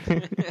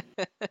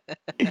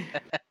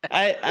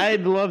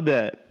 I'd love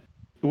that.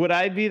 Would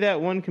I be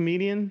that one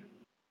comedian?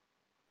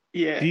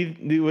 Yeah.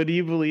 Would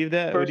you believe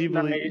that? Would First you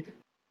believe? night.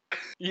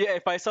 Yeah,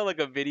 if I saw like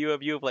a video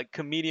of you of like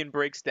comedian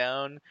breaks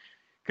down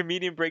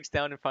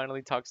and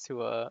finally talks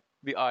to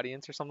the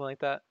audience or something like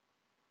that,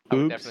 I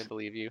would Oops. definitely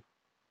believe you.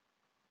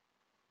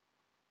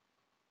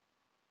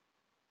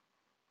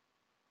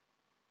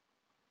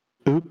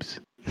 Oops.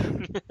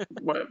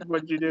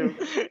 What'd you do?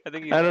 I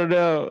think I don't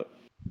know.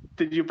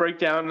 Did you break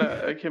down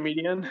a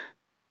comedian?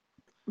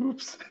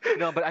 Oops.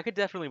 No, but I could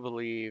definitely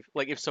believe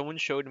like if someone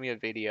showed me a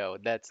video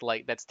that's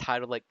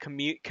titled like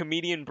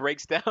comedian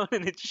breaks down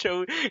and it's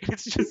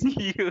just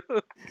you.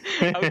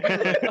 I would be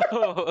like,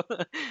 oh.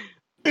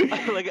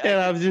 Like, And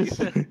I I'm can see just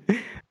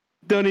that.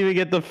 don't even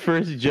get the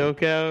first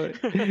joke out.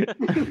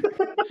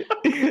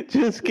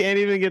 Just can't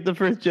even get the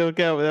first joke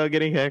out without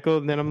getting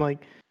heckled. And then I'm like,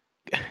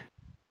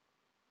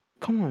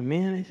 come on,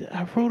 man.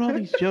 I wrote all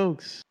these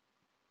jokes.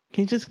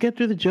 Can you just get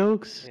through the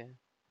jokes? Yeah.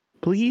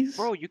 Please?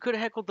 Bro, you could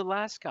have heckled the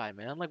last guy,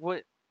 man. Like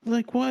what?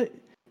 Like, what?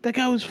 That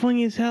guy was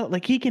funny as hell.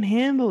 Like, he can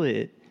handle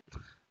it.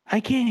 I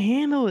can't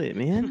handle it,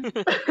 man.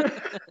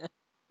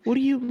 What do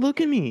you... Look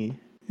at me.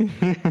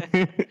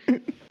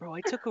 Bro,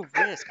 I took a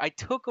risk.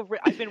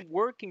 I've been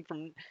working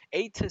from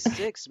 8 to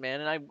 6,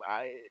 man, and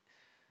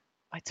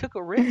I took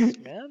a risk,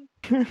 man.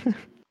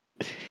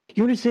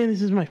 You understand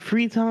this is my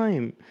free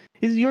time.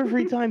 This is your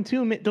free time,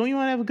 too, man. Don't you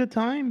want to have a good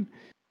time?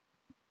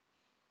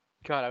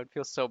 God, I would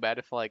feel so bad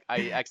if like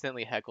I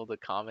accidentally heckled a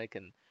comic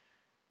and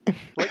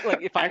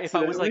like if I was like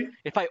Accidentally?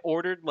 if I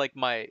ordered like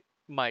my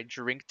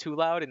drink too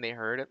loud and they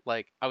heard it,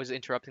 like I was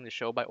interrupting the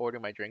show by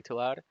ordering my drink too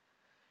loud,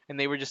 and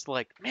they were just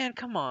like, "Man,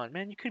 come on,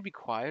 man, you could be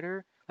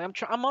quieter. Like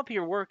I'm up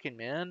here working,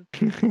 man."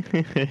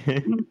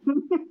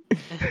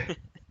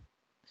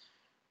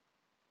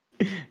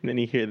 And then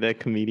you hear that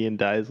comedian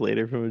dies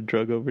later from a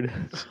drug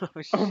overdose. Oh,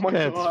 Oh my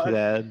That's god.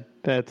 sad.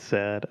 That's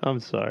sad. I'm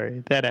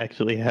sorry. That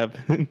actually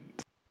happened.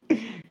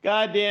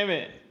 God damn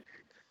it.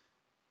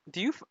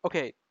 Do you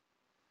okay?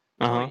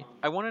 Uh-huh. Tony,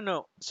 I want to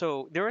know.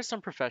 So there are some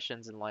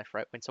professions in life,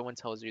 right? When someone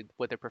tells you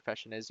what their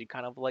profession is, you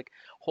kind of like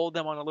hold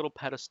them on a little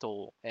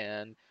pedestal,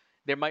 and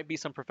there might be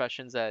some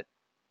professions that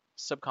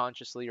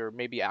subconsciously or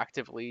maybe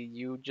actively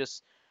you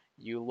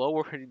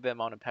lower them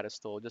on a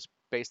pedestal just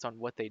based on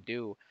what they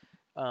do.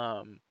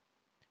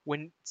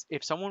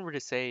 If someone were to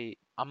say,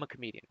 "I'm a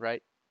comedian,"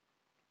 right?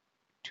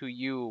 To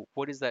you,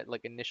 what is that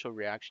like initial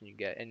reaction you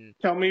get? And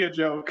Tell me a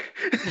joke.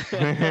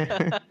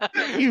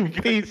 You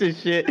piece of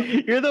shit.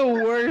 You're the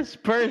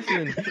worst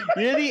person.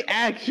 You're the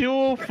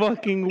actual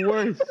fucking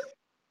worst.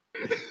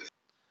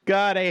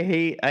 God, I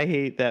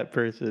hate that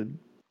person.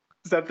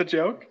 Is that the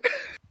joke?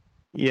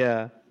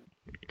 Yeah.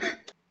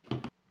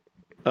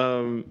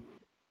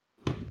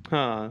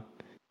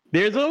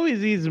 There's always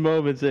these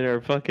moments in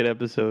our fucking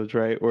episodes,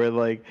 right? Where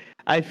like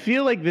I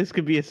feel like this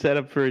could be a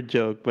setup for a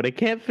joke, but I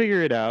can't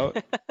figure it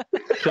out.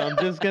 So I'm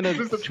just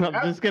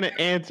gonna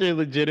answer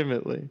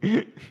legitimately.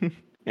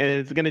 And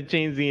it's gonna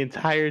change the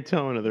entire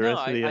tone of the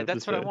rest of the episode.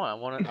 that's what I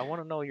want. I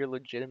want to know your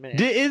legitimate.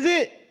 Is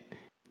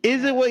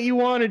it what you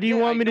want, or do you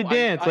Yeah, want I me to know,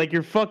 dance like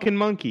your fucking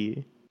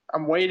monkey?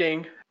 I'm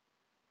waiting.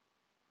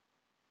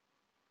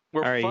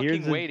 We're All right, here's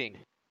fucking the- waiting.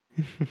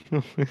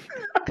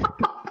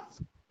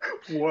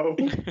 Whoa.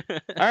 All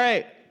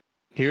right,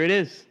 here it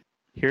is.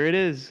 Here it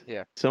is.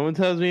 Yeah. Someone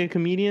tells me a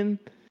comedian.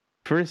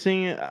 First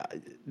thing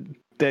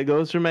that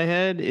goes through my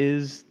head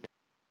is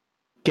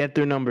get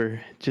their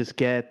number. Just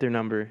get their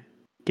number.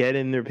 Get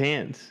in their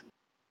pants.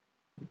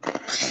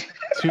 As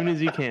soon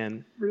as you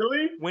can.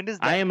 Really? When does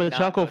that I am a not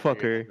chuckle go through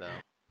your head, fucker. though?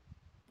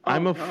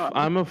 Oh, God.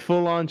 I'm a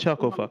full-on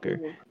chuckle fucker.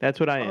 That's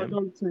what I Oh,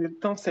 am.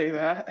 don't say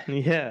that.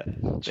 Yeah,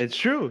 it's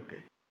true.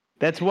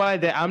 That's why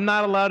I'm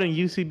not allowed in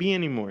UCB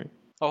anymore.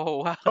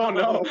 Oh wow. Oh,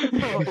 no.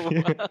 Oh,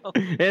 wow.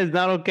 It's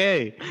not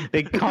okay.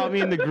 They caught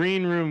me in the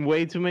green room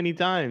way too many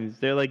times.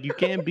 They're like, you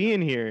can't be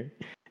in here.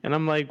 And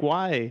I'm like,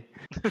 why?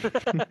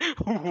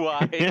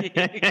 Why?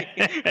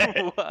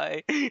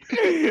 Why?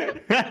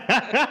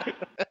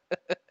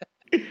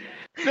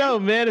 No,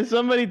 man, if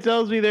somebody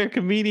tells me they're a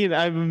comedian,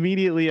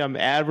 I'm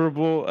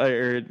admirable,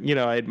 or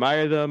I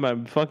admire them.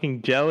 I'm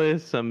fucking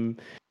jealous. I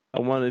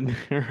want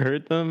to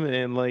hurt them,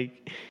 and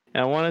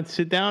I want to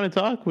sit down and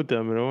talk with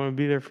them, and I want to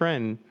be their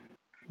friend.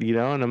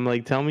 And I'm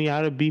like, tell me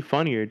how to be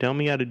funnier. Tell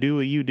me how to do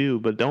what you do,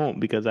 but don't,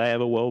 because I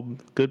have a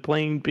good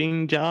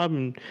paying job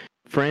and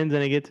friends,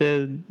 and I get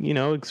to,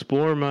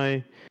 explore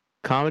my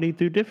comedy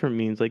through different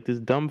means, like this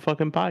dumb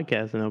fucking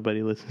podcast that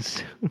nobody listens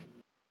to.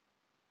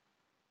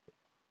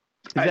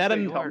 Is that tell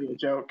me a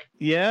joke?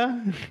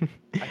 Yeah?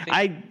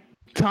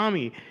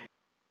 Tommy,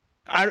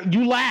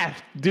 you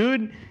laughed,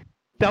 dude.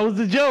 That was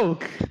the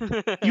joke.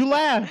 You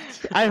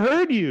laughed. I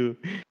heard you.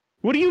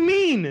 What do you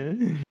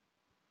mean?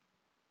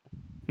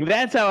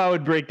 That's how I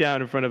would break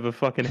down in front of a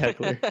fucking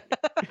heckler.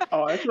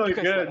 Oh, that's really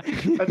good.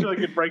 That's a really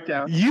good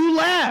breakdown. You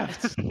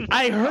laughed.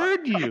 I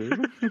heard you.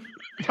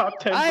 Top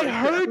 10. I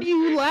heard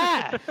you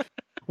laugh.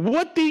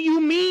 What do you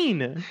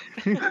mean?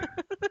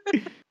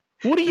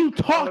 What are you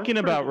talking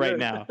about right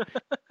now?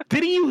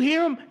 Didn't you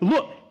hear him?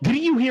 Look,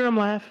 didn't you hear him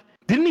laugh?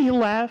 Didn't he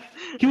laugh?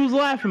 He was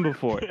laughing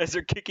before. As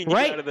they're kicking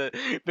Right? you out of the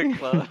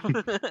club.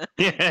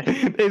 Yeah,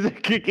 they're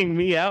kicking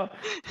me out.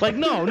 Like,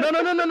 no.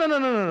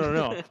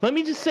 Let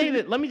me just say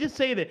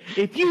that.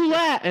 If you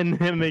laugh, and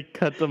then they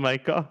cut the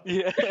mic off.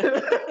 Yeah.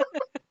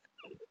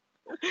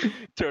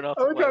 Turn off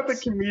I the like how the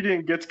lights.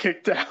 comedian gets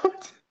kicked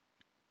out.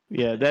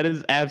 Yeah, that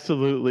is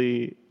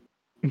absolutely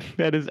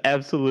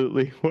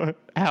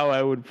how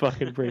I would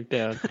fucking break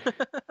down.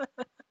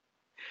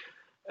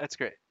 That's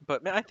great.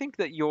 But man, I think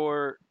that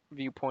your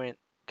viewpoint,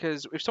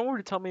 because if someone were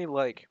to tell me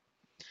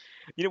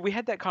we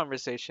had that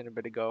conversation a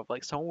bit ago,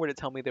 if someone were to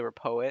tell me they were a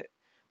poet,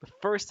 the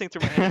first thing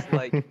through my head is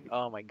like,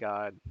 oh my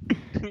god.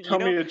 Tell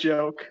me a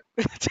joke.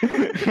 Is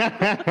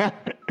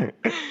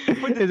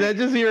that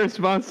just your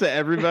response to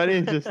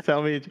everybody? Just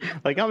tell me,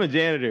 I'm a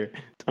janitor.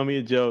 Tell me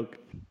a joke.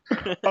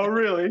 Oh,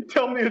 really?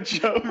 Tell me a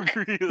joke.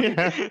 Really?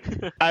 Yeah.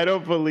 I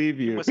don't believe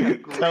you. Must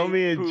have Tell great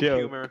me a poop joke.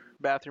 humor,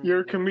 bathroom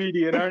You're a humor.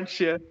 comedian, aren't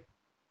you?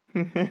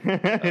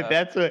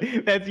 That's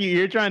you.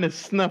 You're trying to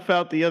snuff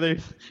out the other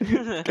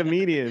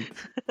comedians.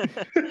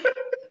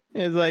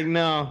 It's like,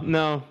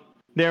 no.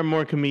 There are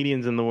more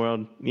comedians in the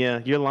world. Yeah,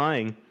 you're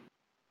lying.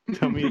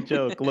 Tell me a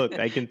joke. Look,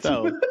 I can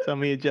tell. Tell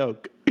me a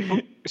joke.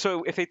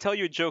 So if they tell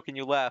you a joke and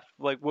you laugh,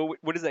 what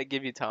does that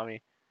give you,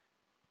 Tommy?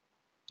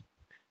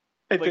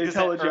 If they Does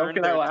tell that a joke earn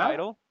and I their laugh,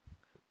 title?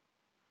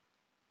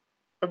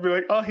 I'd be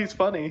like, oh, he's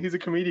funny. He's a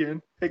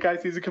comedian. Hey,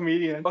 guys, he's a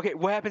comedian. Okay,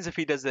 what happens if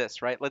he does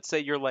this, right? Let's say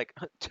you're like,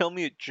 tell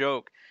me a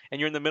joke,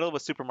 and you're in the middle of a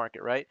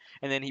supermarket, right?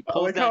 And then he I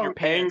pulls like down how your I'm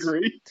pants,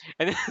 angry.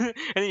 and then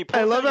he I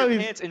pulls love down how your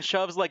he's- pants and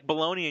shoves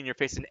bologna in your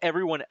face, and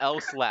everyone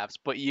else laughs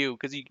but you,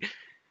 because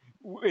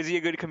is he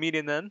a good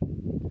comedian then?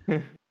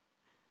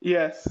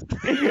 Yes.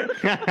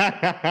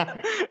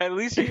 At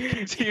least you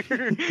get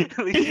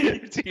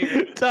to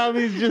your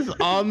Tommy's just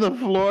on the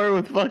floor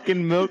with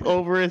fucking milk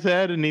over his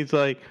head, and he's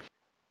like,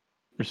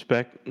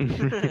 respect.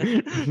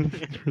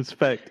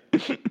 Respect. good He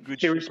shit,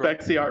 bro.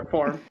 respects the art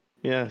form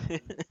Yeah.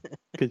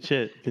 Good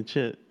shit.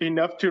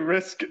 enough to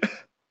risk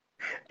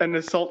an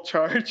assault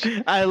charge.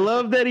 I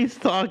love that he's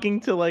talking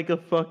to a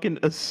fucking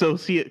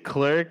associate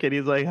clerk, and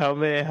he's like, how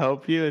may I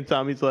help you? And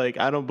Tommy's like,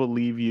 I don't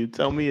believe you.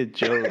 Tell me a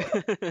joke.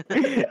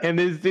 And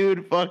this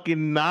dude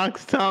fucking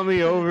knocks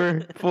Tommy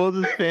over, pulls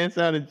his pants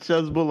down, and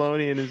shoves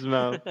bologna in his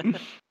mouth. I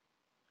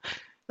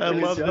What a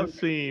love joke. this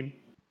scene.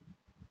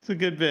 It's a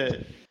good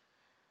bit.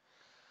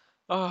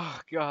 Oh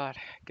god,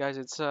 guys,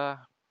 it's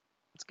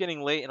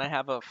getting late, and I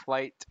have a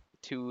flight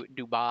to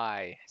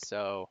Dubai,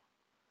 so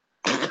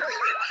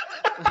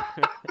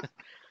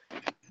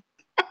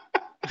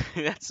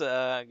that's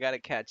gotta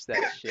catch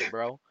that shit,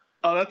 bro.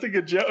 Oh, that's a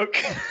good joke.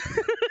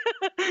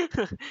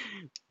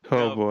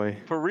 Oh No, boy.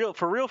 For real.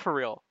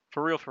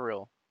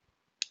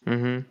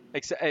 Mm-hmm.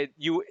 Except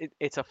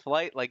it's a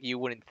flight like you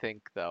wouldn't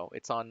think though.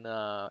 It's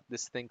on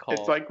this thing called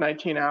It's like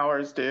 19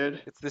 hours,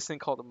 dude. it's this thing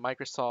called the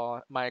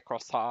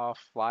Microsoft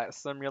Flight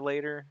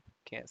Simulator.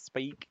 Can't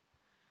speak.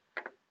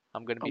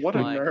 I'm gonna be What a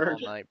flying all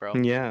nerd. night, bro.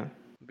 Yeah.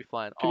 I'll be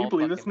flying Can you all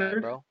believe this fucking night,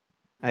 nerd? bro.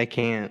 I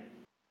can't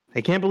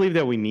believe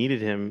that we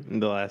needed him in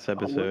the last Oh,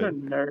 what a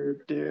episode. nerd,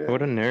 dude.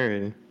 What a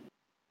nerd.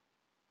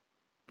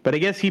 But I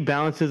guess he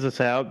balances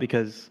us out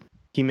because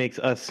he makes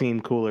us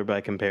seem cooler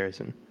by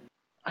comparison.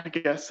 I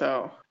guess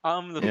so.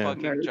 I'm the Yeah.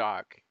 fucking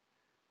jock.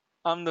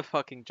 I'm the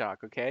fucking jock,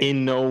 okay?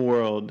 In no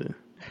world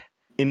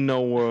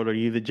are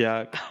you the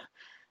jock.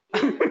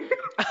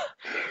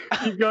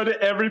 You go to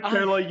every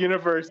parallel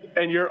universe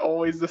and you're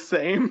always the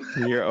same.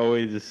 You're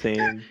always the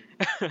same.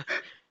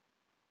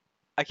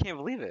 I can't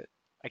believe it.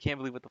 I can't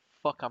believe what the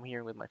fuck I'm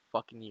hearing with my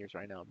fucking ears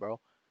right now, bro.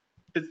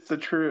 It's the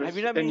truth. Have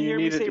you not been and you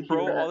hearing me needed say to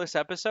bro hear all that. this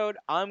episode?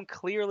 I'm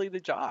clearly the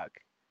jock.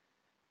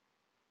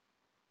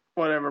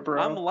 Whatever,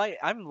 bro. I'm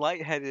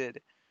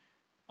lightheaded.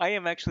 I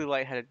am actually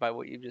lightheaded by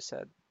what you just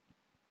said.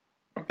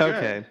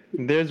 Okay.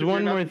 There's You're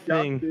one not more the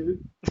jock, thing. dude.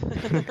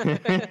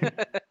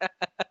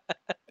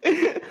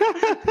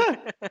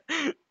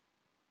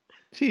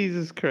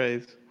 Jesus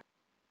Christ.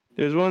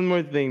 There's one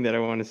more thing that I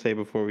want to say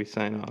before we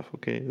sign off,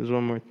 okay? There's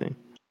one more thing.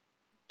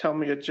 Tell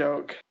me a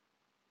joke.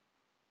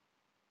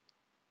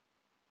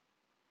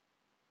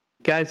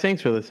 Guys,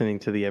 thanks for listening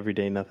to the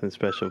Everyday Nothing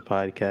Special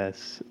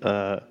podcast.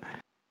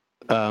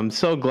 I'm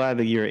so glad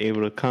that you're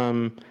able to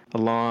come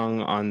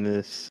along on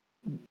this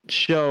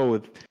show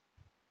with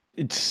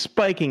it's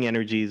spiking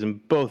energies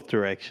in both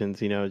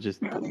directions, you know,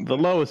 just the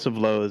lowest of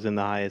lows and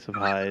the highest of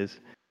highs.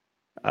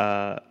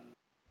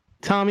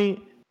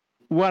 Tommy,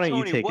 why don't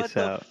Tony, you take what us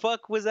the out?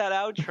 fuck was that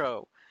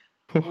outro?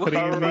 What do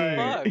you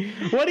Alright. mean?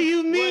 What do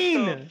you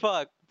mean? What the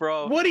fuck,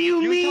 bro? What do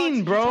you mean,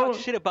 You bro? talked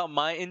shit about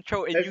my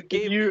intro, and you If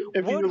gave. you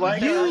what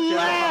like You our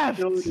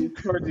laughed. hostilities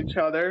towards each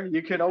other,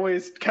 you can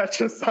always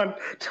catch us on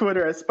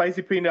Twitter at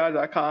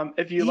spicypeanut.com.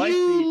 If you like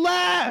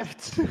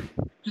laughed.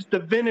 just the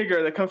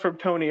vinegar that comes from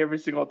Tony every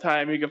single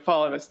time, you can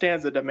follow him at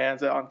Stanza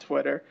Demands on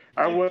Twitter.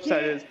 Our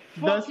website is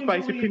fucking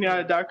believe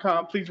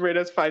thespicypeanut.com. Please rate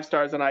us 5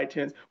 stars on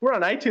iTunes. We're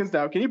on iTunes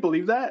now. Can you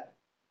believe that?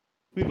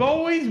 We've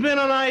always been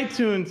on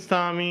iTunes,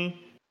 Tommy.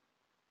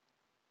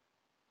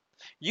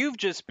 You've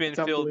just been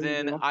It's filled in.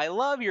 unbelievable. I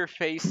love your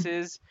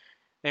faces,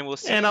 and we'll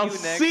see And you I'll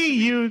next. see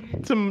you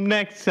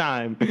next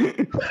time.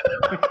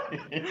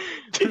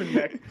 Till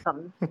next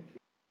time.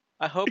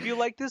 I hope you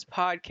like this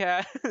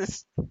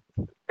podcast.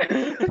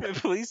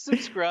 Please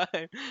subscribe.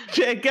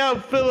 Check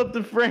out Philip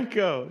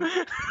DeFranco.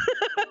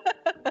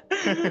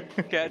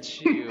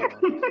 Catch you.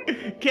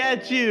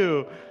 Catch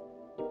you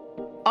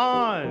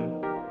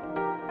on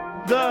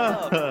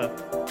the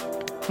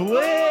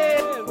flip.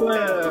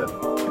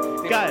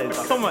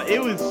 Guys, come on.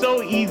 It was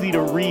so easy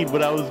to read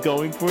what I was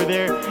going for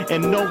there,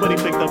 and nobody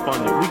picked up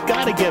on it. We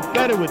gotta get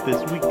better with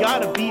this. We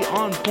gotta be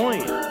on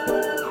point.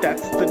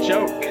 That's the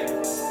joke.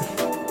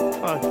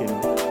 Fucking